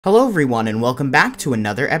Hello everyone and welcome back to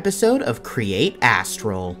another episode of Create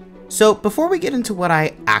Astral. So before we get into what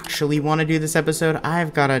I actually want to do this episode,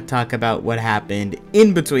 I've got to talk about what happened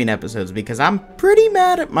in between episodes because I'm pretty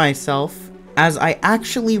mad at myself as I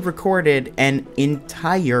actually recorded an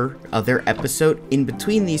entire other episode in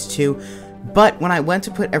between these two. But when I went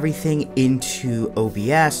to put everything into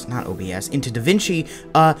into DaVinci,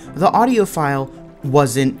 the audio file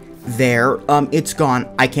wasn't there. It's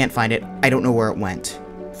gone. I can't find it. I don't know where it went.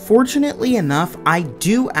 Fortunately enough, I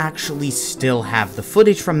do actually still have the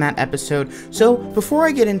footage from that episode, so before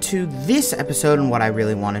I get into this episode and what I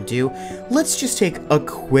really want to do, let's just take a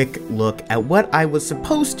quick look at what I was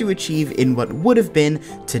supposed to achieve in what would have been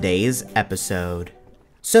today's episode.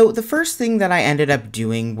 So the first thing that I ended up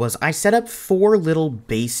doing was I set up 4 little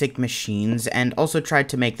basic machines and also tried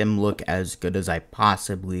to make them look as good as I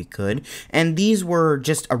possibly could. And these were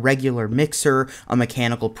just a regular mixer, a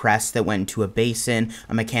mechanical press that went into a basin,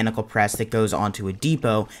 a mechanical press that goes onto a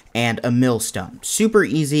depot, and a millstone. Super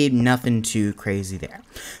easy, nothing too crazy there.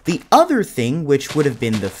 The other thing, which would have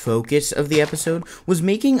been the focus of the episode, was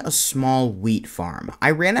making a small wheat farm.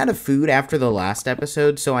 I ran out of food after the last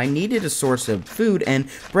episode, so I needed a source of food, and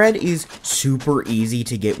bread is super easy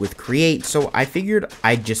to get with Create, so I figured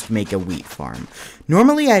I'd just make a wheat farm.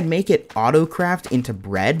 Normally I'd make it auto-craft into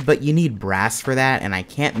bread, but you need brass for that, and I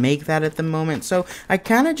can't make that at the moment, so I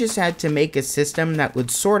kind of just had to make a system that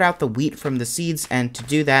would sort out the wheat from the seeds, and to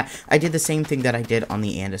do that, I did the same thing that I did on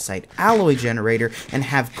the andesite alloy generator, and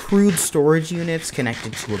have crude storage units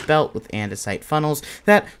connected to a belt with andesite funnels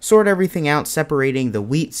that sort everything out, separating the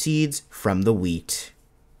wheat seeds from the wheat.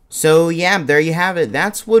 So yeah, there you have it.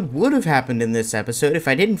 That's what would have happened in this episode if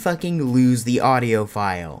I didn't fucking lose the audio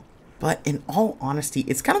file. But in all honesty,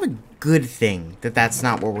 it's kind of a good thing that that's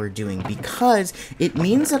not what we're doing, because it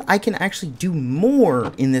means that I can actually do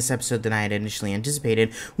more in this episode than I had initially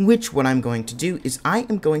anticipated, which what I'm going to do is I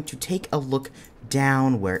am going to take a look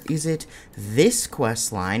down, where is it, this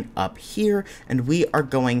quest line up here, and we are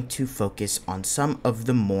going to focus on some of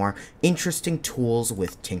the more interesting tools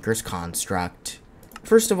with Tinker's Construct.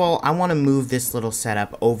 First of all, I want to move this little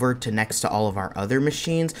setup over to next to all of our other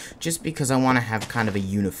machines, just because I want to have kind of a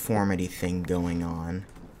uniformity thing going on.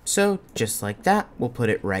 So, just like that, we'll put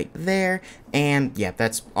it right there, and yeah,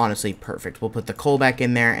 that's honestly perfect. We'll put the coal back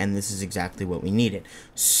in there, and this is exactly what we needed.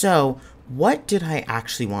 So, what did I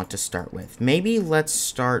actually want to start with? Maybe let's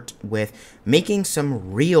start with making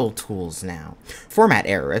some real tools now. Format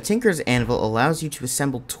error. A Tinker's Anvil allows you to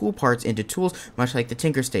assemble tool parts into tools, much like the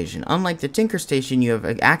Tinker Station. Unlike the Tinker Station, you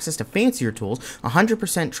have access to fancier tools.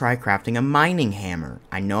 100% try crafting a mining hammer.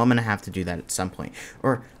 I know I'm going to have to do that at some point.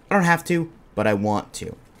 Or, I don't have to, but I want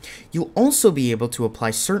to. You'll also be able to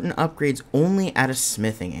apply certain upgrades only at a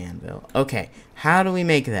smithing anvil. Okay, how do we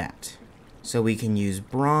make that? So we can use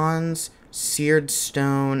bronze, seared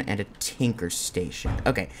stone, and a Tinker Station.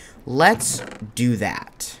 Okay, let's do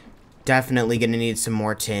that. Definitely gonna need some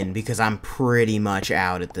more tin because I'm pretty much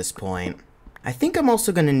out at this point. I think I'm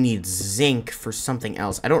also gonna need zinc for something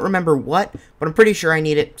else. I don't remember what, but I'm pretty sure I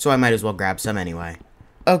need it, so I might as well grab some anyway.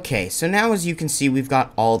 Okay, so now as you can see, we've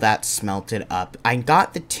got all that smelted up. I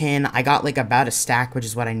got the tin, I got like about a stack, which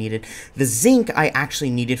is what I needed. The zinc I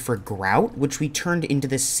actually needed for grout, which we turned into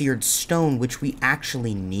this seared stone, which we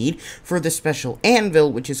actually need for the special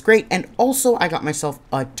anvil, which is great. And also I got myself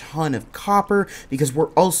a ton of copper, because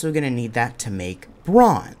we're also going to need that to make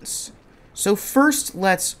bronze. So first,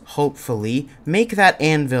 let's hopefully make that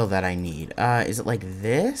anvil that I need. Is it like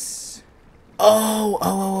this?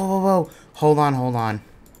 Oh. Hold on.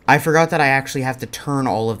 I forgot that I actually have to turn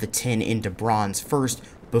all of the tin into bronze first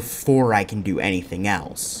before I can do anything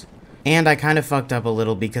else. And I kind of fucked up a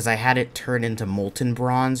little because I had it turn into molten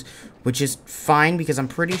bronze, which is fine because I'm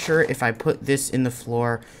pretty sure if I put this in the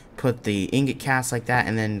floor, put the ingot cast like that,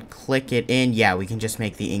 and then click it in, yeah, we can just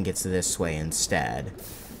make the ingots this way instead.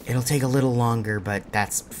 It'll take a little longer, but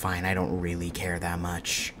that's fine. I don't really care that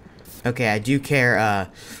much. Okay, I do care,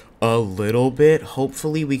 a little bit.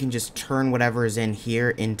 Hopefully we can just turn whatever is in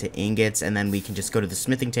here into ingots, and then we can just go to the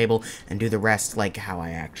smithing table and do the rest like how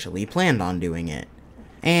I actually planned on doing it.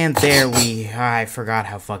 And there I forgot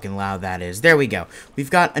how fucking loud that is. There we go.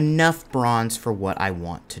 We've got enough bronze for what I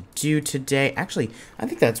want to do today. Actually, I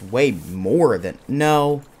think that's way more than,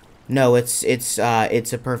 no, it's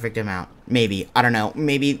a perfect amount. Maybe, I don't know,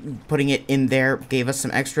 maybe putting it in there gave us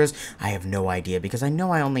some extras. I have no idea, because I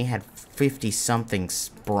know I only had 50-something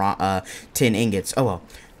tin ingots. Oh well,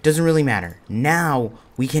 doesn't really matter. Now,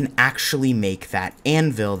 we can actually make that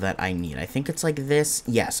anvil that I need. I think it's like this.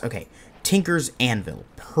 Yes, okay. Tinker's Anvil.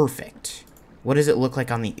 Perfect. What does it look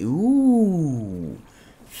like on the... Ooh.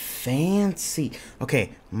 Fancy.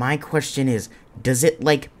 Okay, my question is, does it,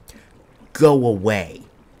 like, go away?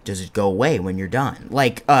 Does it go away when you're done?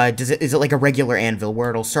 Like, is it like a regular anvil where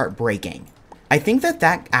it'll start breaking? I think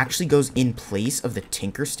that actually goes in place of the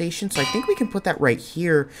Tinker Station, so I think we can put that right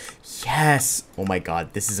here. Yes! Oh my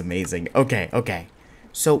god, this is amazing. Okay, okay.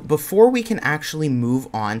 So, before we can actually move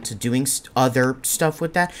on to doing other stuff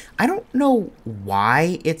with that, I don't know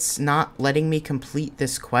why it's not letting me complete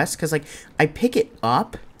this quest, because, like, I pick it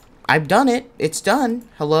up, I've done it, it's done,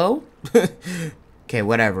 hello? Okay,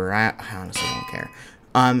 whatever, I honestly don't care.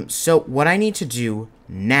 So, what I need to do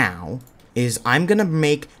now is I'm gonna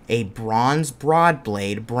make a bronze broad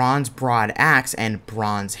blade, bronze broad axe, and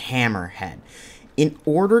bronze hammerhead. In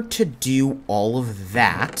order to do all of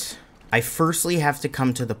that, I firstly have to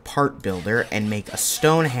come to the part builder and make a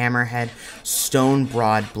stone hammerhead, stone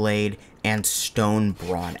broad blade, and stone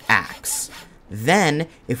broad axe. Then,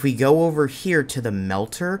 if we go over here to the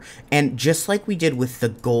melter, and just like we did with the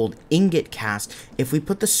gold ingot cast, if we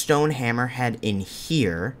put the stone hammerhead in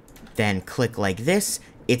here, then click like this,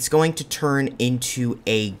 it's going to turn into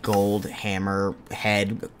a gold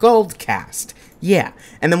hammerhead gold cast. Yeah,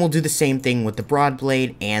 and then we'll do the same thing with the broad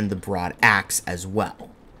blade and the broad axe as well.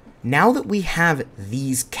 Now that we have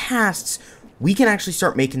these casts, we can actually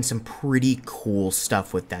start making some pretty cool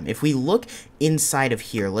stuff with them. If we look inside of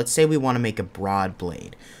here, let's say we want to make a broad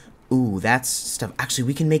blade. Ooh, that's stuff. Actually,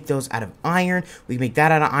 we can make those out of iron. We can make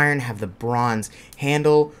that out of iron, have the bronze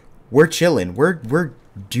handle. We're chilling. We're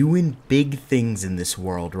doing big things in this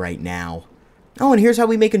world right now. Oh, and here's how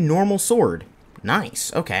we make a normal sword.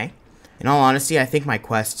 Nice, okay. In all honesty, I think my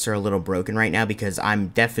quests are a little broken right now because I'm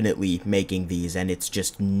definitely making these and it's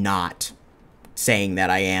just not saying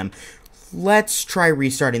that I am. Let's try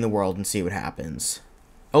restarting the world and see what happens.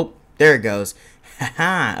 Oh, there it goes.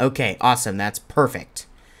 Haha, okay, awesome, that's perfect.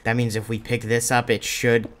 That means if we pick this up, it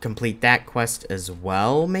should complete that quest as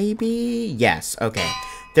well, maybe? Yes, okay.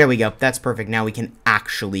 There we go, that's perfect. Now we can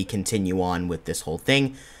actually continue on with this whole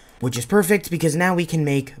thing, which is perfect because now we can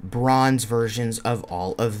make bronze versions of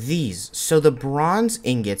all of these. So the bronze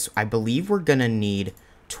ingots, I believe we're gonna need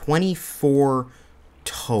 24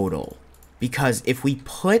 total. Because if we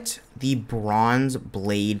put the bronze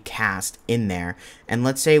blade cast in there, and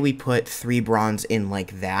let's say we put 3 bronze in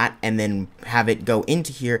like that, and then have it go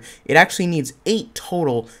into here, it actually needs 8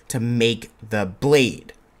 total to make the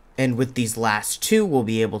blade. And with these last 2, we'll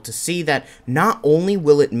be able to see that not only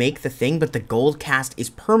will it make the thing, but the gold cast is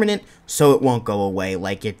permanent, so it won't go away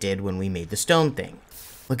like it did when we made the stone thing.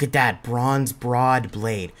 Look at that, bronze broad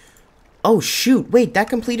blade. Oh shoot, wait, that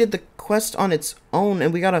completed the quest on its own,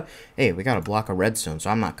 and we got a block of redstone,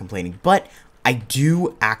 so I'm not complaining. But I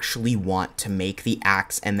do actually want to make the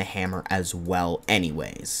axe and the hammer as well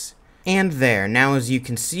anyways. And there, now as you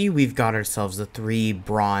can see, we've got ourselves the 3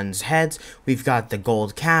 bronze heads, we've got the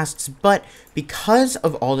gold casts, but because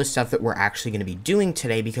of all the stuff that we're actually going to be doing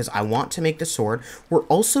today, because I want to make the sword, we're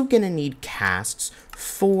also going to need casts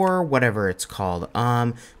for whatever it's called,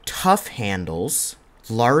 tough handles,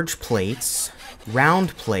 large plates,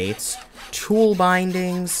 round plates, tool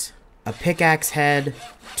bindings, a pickaxe head,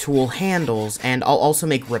 tool handles, and I'll also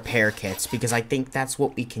make repair kits because I think that's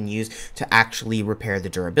what we can use to actually repair the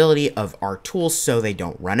durability of our tools so they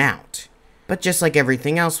don't run out. But just like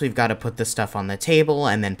everything else, we've got to put the stuff on the table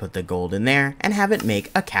and then put the gold in there and have it make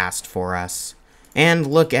a cast for us. And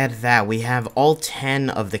look at that, we have all 10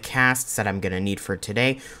 of the casts that I'm going to need for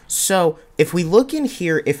today. So, if we look in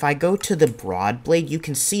here, if I go to the broad blade, you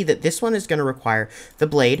can see that this one is going to require the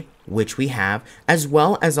blade, which we have, as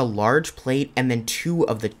well as a large plate and then 2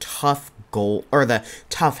 of the tough gold, or the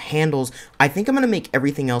tough handles. I think I'm going to make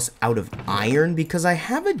everything else out of iron because I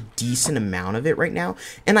have a decent amount of it right now.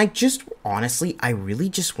 And I just, honestly, I really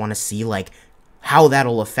just want to see, like, how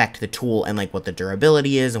that'll affect the tool and like what the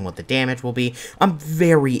durability is and what the damage will be. I'm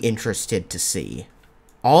very interested to see.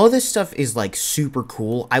 All of this stuff is like super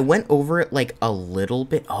cool. I went over it like a little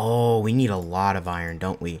bit. Oh, we need a lot of iron,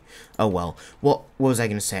 don't we? Oh well. Well, what was I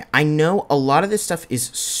gonna say? I know a lot of this stuff is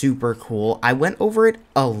super cool. I went over it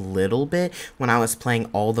a little bit when I was playing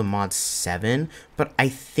all the mods 7, but I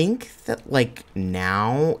think that like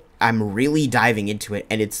now I'm really diving into it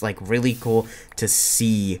and it's like really cool to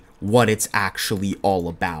see what it's actually all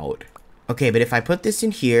about. Okay, but if I put this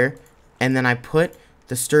in here, and then I put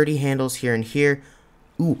the sturdy handles here and here,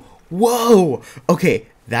 ooh, whoa! Okay,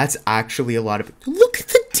 that's actually a lot of, look at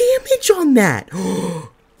the damage on that!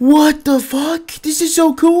 What the fuck? This is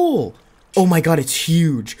so cool! Oh my god, it's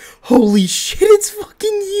huge! Holy shit, it's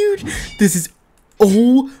fucking huge! This is,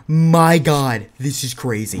 oh my god, this is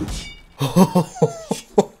crazy.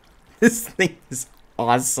 This thing is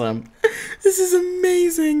awesome. This is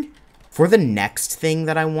amazing. For the next thing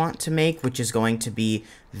that I want to make, which is going to be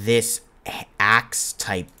this axe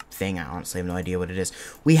type thing, I honestly have no idea what it is.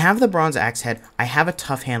 We have the bronze axe head. I have a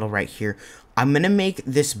tough handle right here. I'm going to make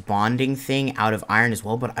this bonding thing out of iron as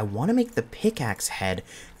well, but I want to make the pickaxe head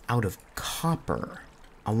out of copper.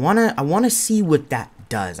 I want to see what that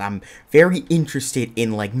does. I'm very interested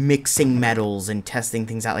in like mixing metals and testing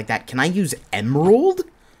things out like that. Can I use emerald?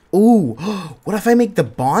 Ooh, what if I make the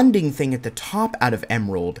bonding thing at the top out of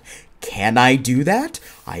emerald? Can I do that?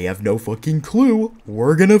 I have no fucking clue.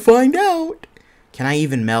 We're gonna find out. Can I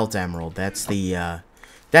even melt emerald? That's the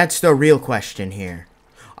real question here.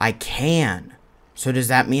 I can. So does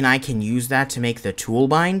that mean I can use that to make the tool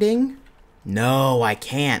binding? No, I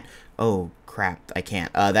can't. Oh, crap, I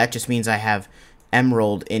can't. That just means I have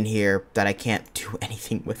emerald in here that I can't do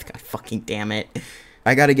anything with. God fucking damn it.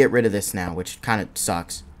 I gotta get rid of this now, which kind of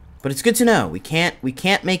sucks. But it's good to know. We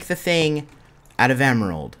can't make the thing out of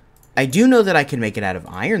emerald. I do know that I can make it out of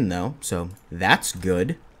iron, though, so that's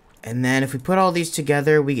good. And then if we put all these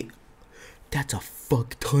together, we get... That's a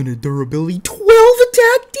fuck ton of durability. 12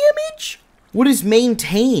 attack damage? What is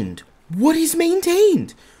maintained? What is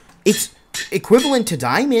maintained? It's equivalent to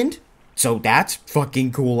diamond, so that's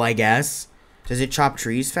fucking cool, I guess. Does it chop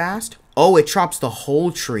trees fast? Oh, it chops the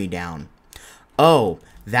whole tree down. Oh,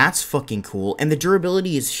 that's fucking cool. And the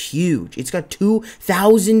durability is huge. It's got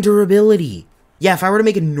 2,000 durability. Yeah, if I were to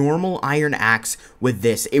make a normal iron axe with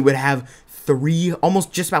this, it would have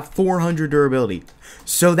almost just about 400 durability.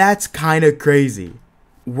 So that's kind of crazy.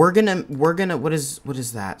 We're gonna, what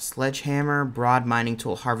is that? Sledgehammer, broad mining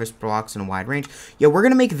tool, harvest blocks in a wide range. Yeah, we're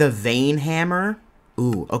gonna make the vein hammer.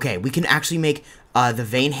 Ooh, okay, we can actually make the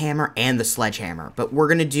vein hammer and the sledgehammer, but we're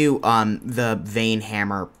gonna do the vein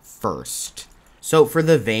hammer first. So for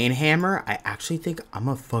the vein hammer, I actually think I'm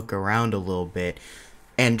gonna fuck around a little bit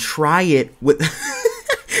and try it with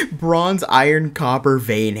bronze, iron, copper,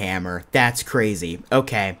 vein hammer. That's crazy.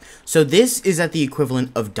 Okay, so this is at the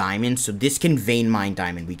equivalent of diamond, so this can vein mine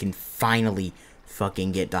diamond. We can finally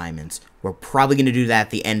fucking get diamonds. We're probably gonna do that at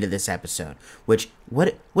the end of this episode. Which,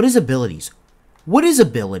 what is abilities? What is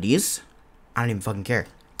abilities? I don't even fucking care.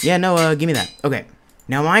 Yeah, no, give me that. Okay,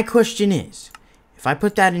 now my question is, if I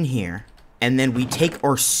put that in here, and then we take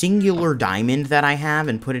our singular diamond that I have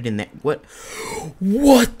and put it in there. What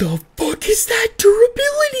the fuck is that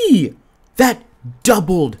durability? That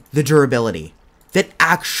doubled the durability. That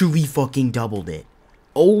actually fucking doubled it.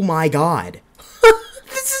 Oh my god.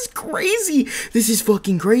 This is crazy. This is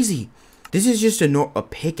fucking crazy. This is just a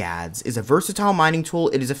pickaxe. Is a versatile mining tool.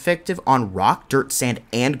 It is effective on rock, dirt, sand,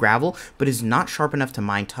 and gravel, but is not sharp enough to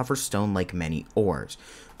mine tougher stone like many ores.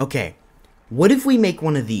 Okay. What if we make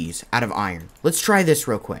one of these out of iron? Let's try this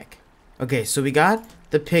real quick. Okay, so we got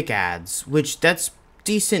the pickaxe, which that's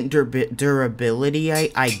decent durability,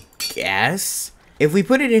 I guess. If we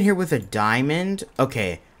put it in here with a diamond,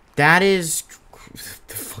 okay, that is...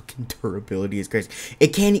 The fucking durability is crazy. It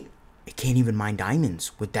can't even mine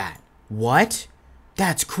diamonds with that. What?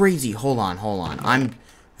 That's crazy. Hold on. I'm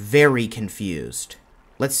very confused.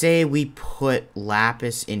 Let's say we put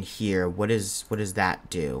lapis in here. What does that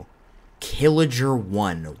do? Killager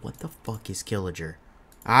 1. What the fuck is Killager?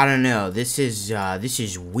 I don't know. This is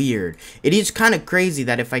weird. It is kind of crazy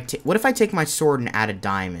that what if I take my sword and add a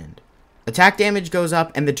diamond? Attack damage goes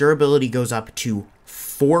up and the durability goes up to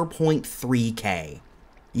 4.3k.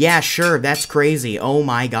 Yeah, sure. That's crazy. Oh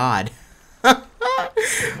my god.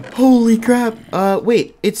 Holy crap.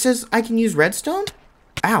 Wait. It says I can use redstone?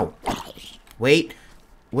 Ow. Wait.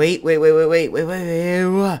 Give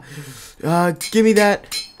me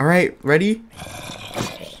that. Alright, ready?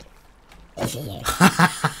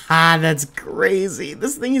 That's crazy.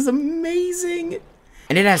 This thing is amazing.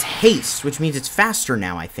 And it has haste, which means it's faster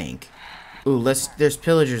now, I think. Ooh, there's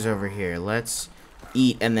pillagers over here. Let's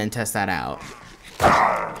eat and then test that out.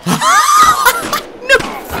 No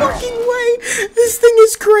fucking way. This thing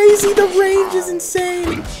is crazy. The range is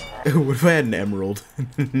insane. What if I had an emerald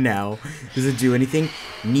now? Does it do anything?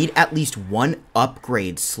 Need at least one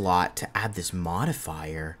upgrade slot to add this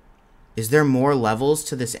modifier. Is there more levels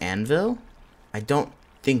to this anvil? I don't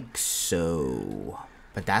think so.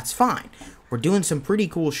 But that's fine. We're doing some pretty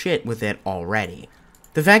cool shit with it already.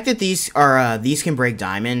 The fact that these can break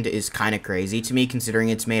diamond is kind of crazy to me, considering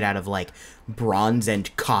it's made out of like bronze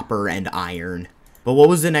and copper and iron. But what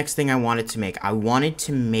was the next thing I wanted to make? I wanted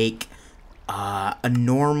to make a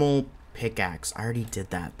normal pickaxe. I already did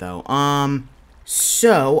that though.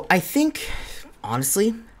 So I think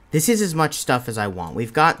honestly, this is as much stuff as I want.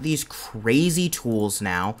 We've got these crazy tools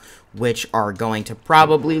now, which are going to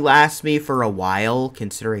probably last me for a while,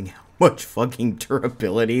 considering how much fucking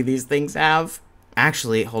durability these things have.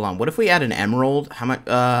 Actually, hold on. What if we add an emerald? How much?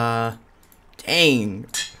 Dang.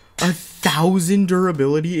 1,000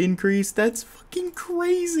 durability increase? That's fucking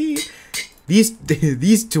crazy.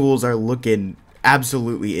 These tools are looking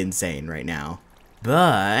absolutely insane right now.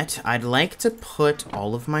 But I'd like to put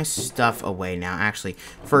all of my stuff away now. Actually,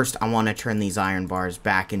 first I want to turn these iron bars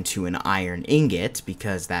back into an iron ingot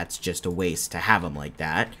because that's just a waste to have them like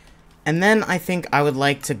that. And then I think I would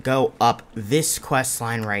like to go up this quest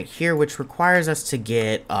line right here, which requires us to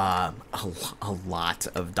get a lot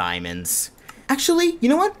of diamonds. Actually, you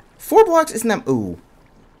know what? 4 blocks isn't that... Ooh.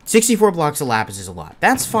 64 blocks of lapis is a lot.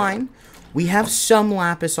 That's fine. We have some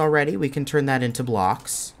lapis already. We can turn that into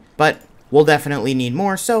blocks. But we'll definitely need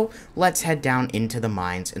more, so let's head down into the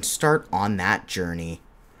mines and start on that journey.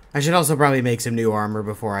 I should also probably make some new armor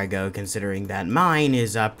before I go, considering that mine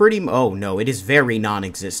is pretty... Oh, no, it is very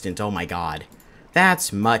non-existent. Oh, my God.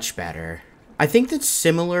 That's much better. I think that's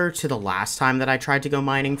similar to the last time that I tried to go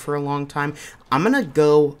mining for a long time. I'm gonna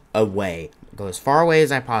go away. Go as far away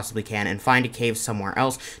as I possibly can and find a cave somewhere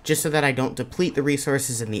else, just so that I don't deplete the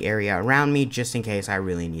resources in the area around me, just in case I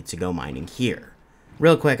really need to go mining here.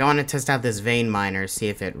 Real quick, I want to test out this vein miner, see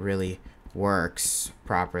if it really works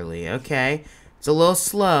properly. Okay, it's a little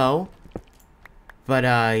slow, but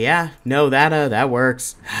yeah, no, that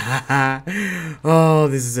works. Oh,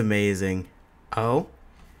 this is amazing. Oh,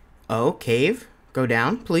 cave, go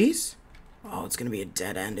down, please. Oh, it's gonna be a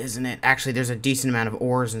dead end, isn't it? Actually, there's a decent amount of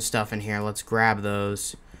ores and stuff in here. Let's grab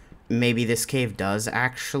those. Maybe this cave does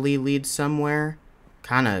actually lead somewhere.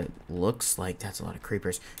 Kinda looks like... That's a lot of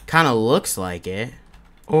creepers. Kinda looks like it.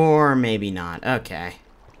 Or maybe not. Okay.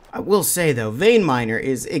 I will say, though, vein miner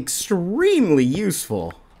is extremely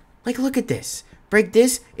useful. Like, look at this. Break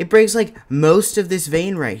this, it breaks, like, most of this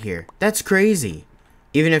vein right here. That's crazy.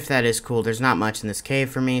 Even if that is cool, there's not much in this cave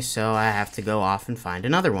for me, so I have to go off and find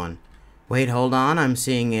another one. Wait, hold on, I'm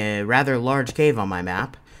seeing a rather large cave on my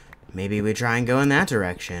map. Maybe we try and go in that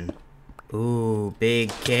direction. Ooh,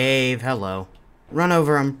 big cave, hello. Run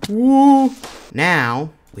over him. Woo!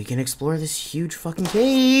 Now, we can explore this huge fucking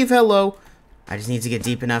cave, hello. I just need to get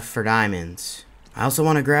deep enough for diamonds. I also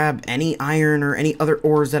want to grab any iron or any other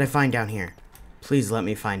ores that I find down here. Please let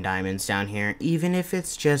me find diamonds down here, even if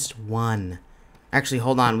it's just one. Actually,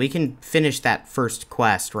 hold on, we can finish that first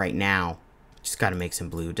quest right now. Just gotta make some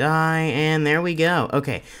blue dye, and there we go.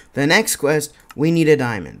 Okay, the next quest, we need a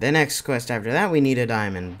diamond. The next quest after that, we need a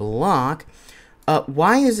diamond block.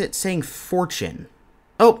 Why is it saying fortune?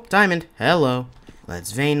 Oh, diamond. Hello.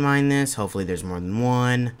 Let's vein mine this. Hopefully there's more than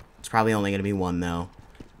one. It's probably only gonna be one, though.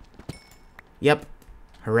 Yep.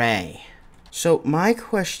 Hooray. So, my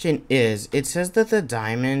question is, it says that the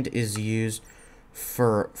diamond is used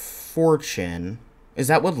for fortune. Is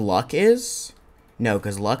that what luck is? No,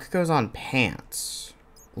 because luck goes on pants.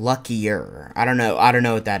 Luckier. I don't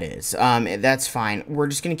know what that is. That's fine. We're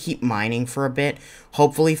just going to keep mining for a bit.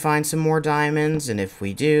 Hopefully find some more diamonds. And if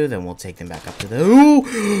we do, then we'll take them back up to the... Ooh!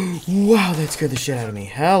 Wow, that scared the shit out of me.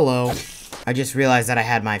 Hello. I just realized that I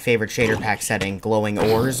had my favorite shader pack setting, glowing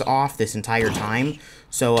ores, off this entire time.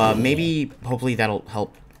 So, maybe, hopefully that'll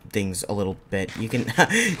help things a little bit. You can...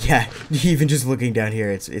 yeah, even just looking down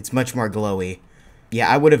here, it's much more glowy. Yeah,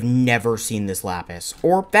 I would have never seen this lapis,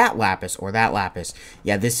 or that lapis, or that lapis.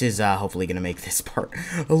 Yeah, this is hopefully going to make this part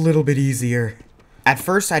a little bit easier. At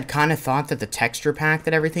first, I'd kind of thought that the texture pack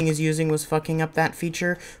that everything is using was fucking up that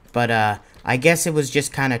feature, but I guess it was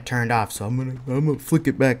just kind of turned off, so I'm gonna flick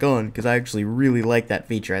it back on, because I actually really like that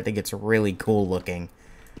feature. I think it's really cool looking.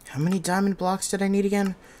 How many diamond blocks did I need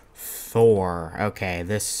again? 4. Okay,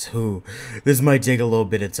 this might take a little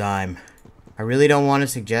bit of time. I really don't want to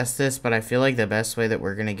suggest this, but I feel like the best way that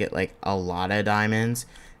we're going to get, like, a lot of diamonds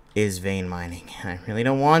is vein mining. I really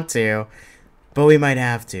don't want to, but we might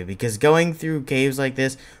have to, because going through caves like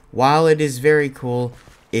this, while it is very cool,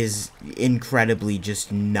 is incredibly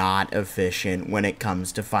just not efficient when it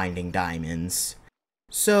comes to finding diamonds.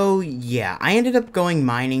 So, yeah, I ended up going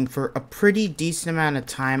mining for a pretty decent amount of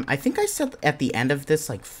time. I think I said at the end of this,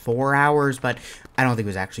 like, 4 hours, but I don't think it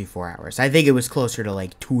was actually 4 hours. I think it was closer to,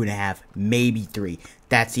 like, 2.5, maybe 3.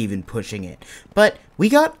 That's even pushing it. But we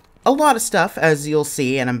got a lot of stuff, as you'll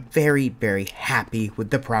see, and I'm very, very happy with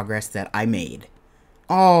the progress that I made.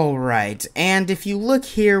 Alright, and if you look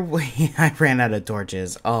here, I ran out of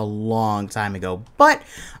torches a long time ago, but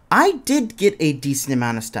I did get a decent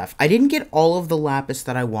amount of stuff. I didn't get all of the lapis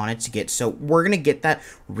that I wanted to get, so we're going to get that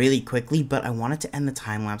really quickly, but I wanted to end the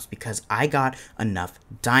time lapse because I got enough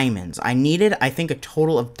diamonds. I needed, I think, a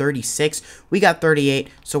total of 36. We got 38,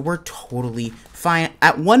 so we're totally fine.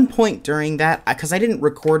 At one point during that, because I didn't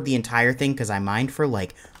record the entire thing because I mined for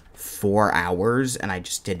like 4 hours, and I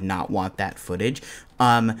just did not want that footage.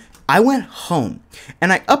 I went home,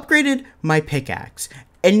 and I upgraded my pickaxe,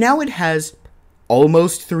 and now it has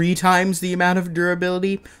almost 3 times the amount of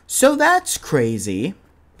durability, so that's crazy.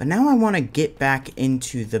 But now I want to get back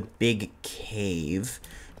into the big cave,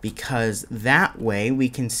 because that way we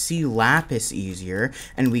can see lapis easier,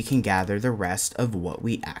 and we can gather the rest of what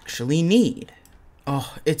we actually need.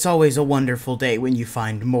 Oh, it's always a wonderful day when you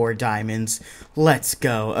find more diamonds. Let's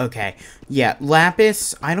go. Okay. Yeah,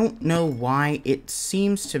 lapis, I don't know why it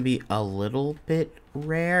seems to be a little bit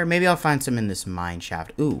rare. Maybe I'll find some in this mine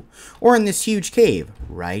shaft. Ooh, or in this huge cave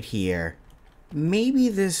right here. Maybe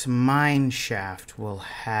this mine shaft will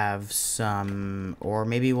have some, or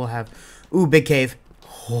maybe we'll have, ooh, big cave.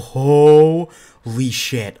 Holy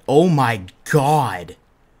shit. Oh my god.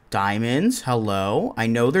 Diamonds, hello. I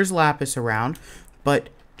know there's lapis around, but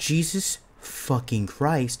Jesus fucking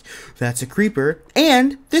Christ, that's a creeper,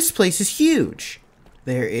 and this place is huge.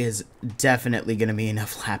 There is definitely going to be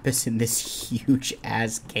enough lapis in this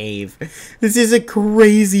huge-ass cave. This is a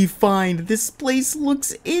crazy find. This place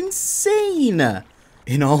looks insane.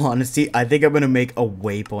 In all honesty, I think I'm going to make a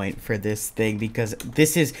waypoint for this thing, because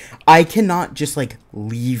this is... I cannot just, like,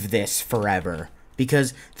 leave this forever,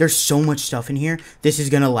 because there's so much stuff in here. This is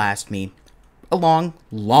going to last me a long,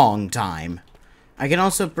 long time. I can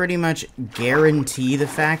also pretty much guarantee the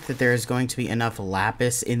fact that there is going to be enough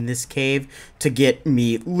lapis in this cave to get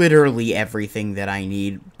me literally everything that I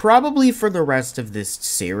need, probably for the rest of this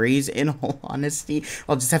series, in all honesty.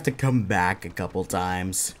 I'll just have to come back a couple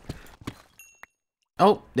times.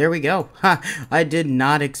 Oh, there we go. Ha! I did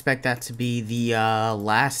not expect that to be the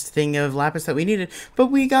last thing of lapis that we needed,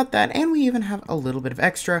 but we got that, and we even have a little bit of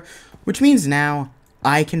extra, which means now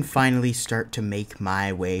I can finally start to make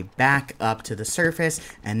my way back up to the surface,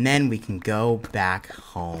 and then we can go back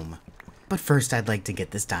home. But first, I'd like to get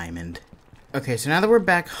this diamond. Okay, so now that we're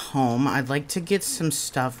back home, I'd like to get some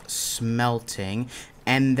stuff smelting,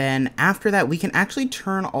 and then after that, we can actually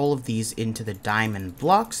turn all of these into the diamond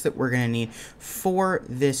blocks that we're going to need for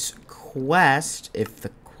this quest, if the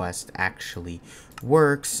quest actually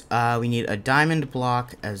works. We need a diamond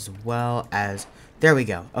block as well as... There we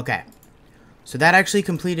go. Okay. So that actually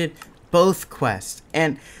completed both quests,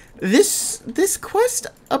 and this quest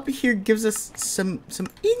up here gives us some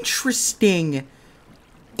interesting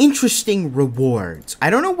rewards. I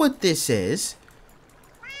don't know what this is.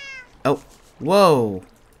 Oh, whoa!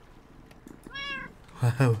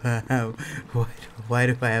 Wow! Why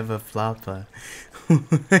do I have a flopper?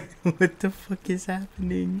 What the fuck is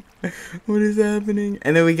happening? What is happening?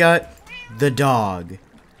 And then we got the dog,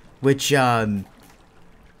 which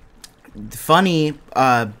funny,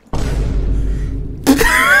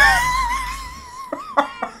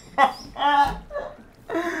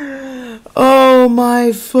 oh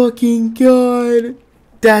my fucking god.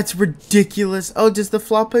 That's ridiculous. Oh, does the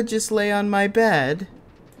flopper just lay on my bed?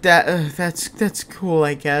 That's cool,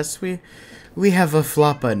 I guess. We have a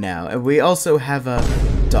flopper now, and we also have a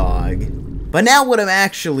dog. But now what I'm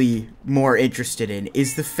actually more interested in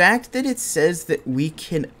is the fact that it says that we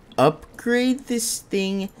can upgrade this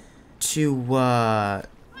thing to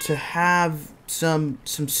have some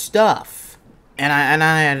stuff, and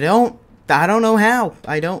I don't know how.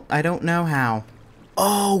 I don't know how.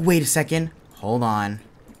 Oh, wait a second. Hold on.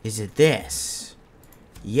 Is it this?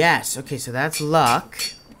 Yes. Okay, so that's luck.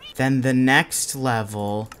 Then the next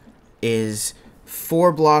level is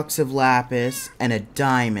 4 blocks of lapis and a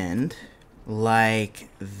diamond, like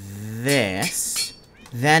this.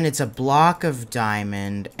 Then it's a block of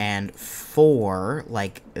diamond and 4,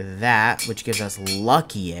 like that, which gives us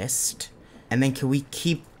luckiest. And then can we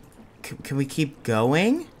keep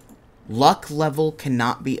going? Luck level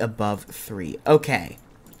cannot be above 3. Okay.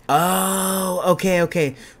 Oh,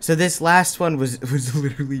 okay. So this last one was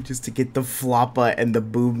literally just to get the flopper and the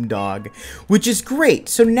boom dog, which is great.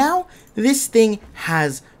 So now this thing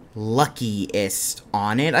has luckiest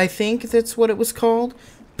on it, I think that's what it was called.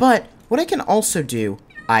 But what I can also do,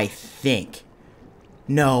 I think...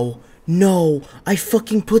 No, I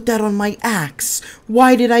fucking put that on my axe.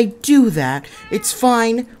 Why did I do that? It's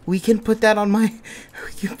fine. We can put that on my...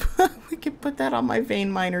 We can put that on my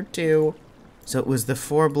vein miner too. So it was the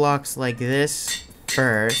 4 blocks like this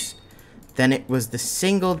first. Then it was the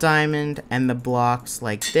single diamond and the blocks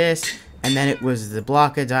like this. And then it was the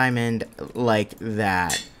block of diamond like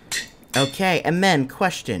that. Okay, and then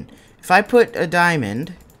question. If I put a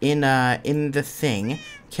diamond in the thing,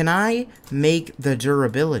 can I make the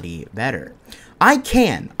durability better? I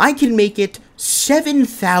can. I can make it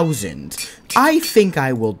 7,000. I think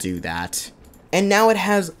I will do that. And now it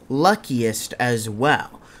has luckiest as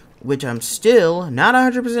well, which I'm still not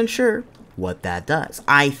 100% sure what that does.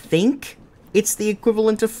 I think it's the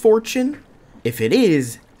equivalent of fortune. If it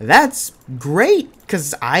is, that's great,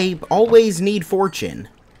 because I always need fortune.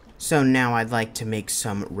 So now I'd like to make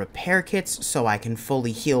some repair kits so I can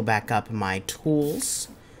fully heal back up my tools.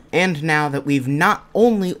 And now that we've not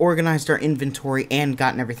only organized our inventory and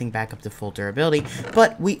gotten everything back up to full durability,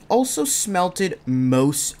 but we also smelted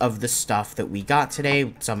most of the stuff that we got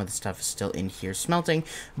today. Some of the stuff is still in here smelting.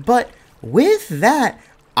 But with that,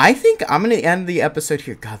 I think I'm going to end the episode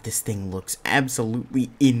here. God, this thing looks absolutely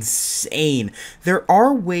insane. There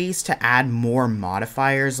are ways to add more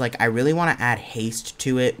modifiers. Like, I really want to add haste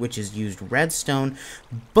to it, which is used redstone,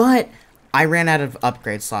 but I ran out of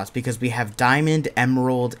upgrade slots because we have diamond,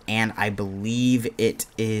 emerald, and I believe it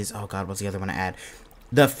is, oh god, what's the other one I add?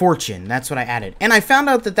 The fortune, that's what I added. And I found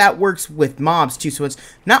out that that works with mobs too, so it's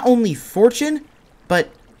not only fortune,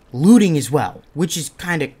 but looting as well, which is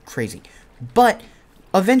kind of crazy. But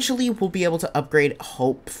eventually we'll be able to upgrade,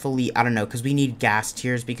 hopefully, I don't know, because we need gas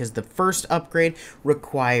tiers, because the first upgrade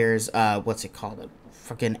requires, what's it called?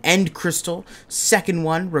 Fucking end crystal. Second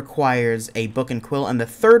one requires a book and quill, and the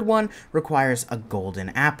third one requires a golden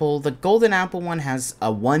apple. The golden apple one has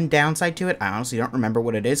a one downside to it. I honestly don't remember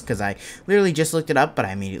what it is because I literally just looked it up, but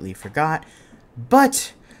I immediately forgot.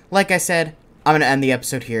 But like I said, I'm gonna end the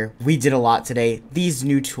episode here. We did a lot today. These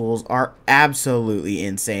new tools are absolutely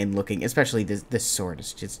insane looking, especially this sword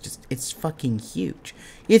is just it's fucking huge.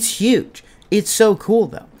 It's huge. It's so cool,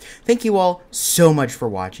 though. Thank you all so much for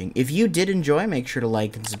watching. If you did enjoy, make sure to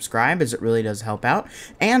like and subscribe, as it really does help out.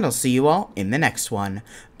 And I'll see you all in the next one.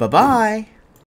 Bye-bye!